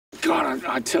God,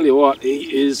 I tell you what,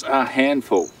 he is a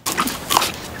handful.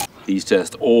 He's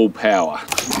just all power.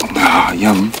 Ah,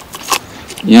 yum.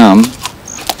 Yum.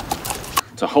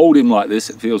 To hold him like this,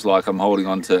 it feels like I'm holding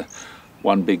on to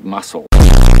one big muscle.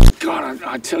 God,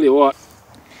 I tell you what.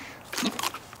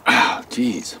 Ah,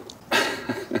 jeez.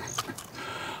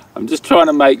 I'm just trying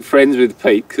to make friends with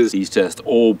Pete because he's just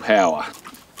all power.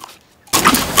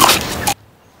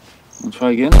 I'll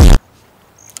try again.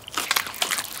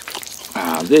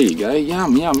 Ah, there you go.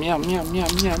 Yum, yum, yum, yum,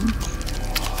 yum, yum.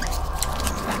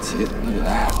 That's it. Look at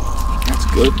that. That's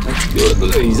good. That's good.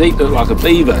 Look, he's eating it like a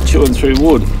beaver, chewing through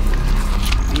wood.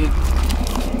 Yeah.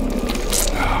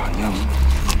 Ah, yum.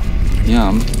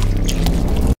 Yum.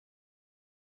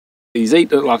 He's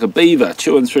eating it like a beaver,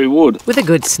 chewing through wood. With a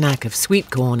good snack of sweet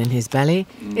corn in his belly,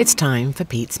 it's time for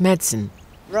Pete's medicine.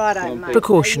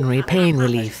 Precautionary pain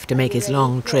relief to make his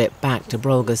long trip back to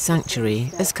Brolga's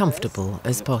sanctuary as comfortable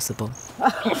as possible.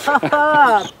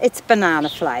 It's banana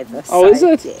flavour. Oh, is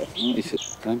it? Yeah.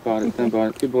 Don't bite it, don't bite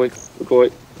it. Good boy, good boy.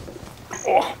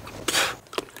 Oh.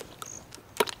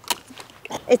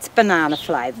 It's banana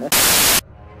flavour.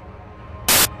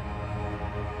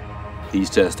 He's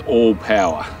just all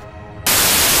power.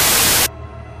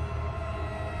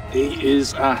 He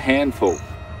is a handful.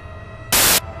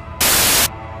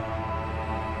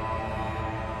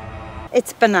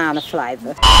 It's banana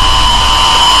flavour.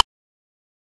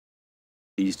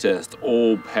 He's just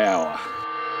all power.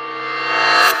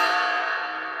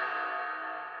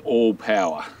 All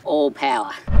power. All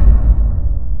power.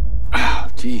 Ah,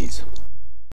 jeez.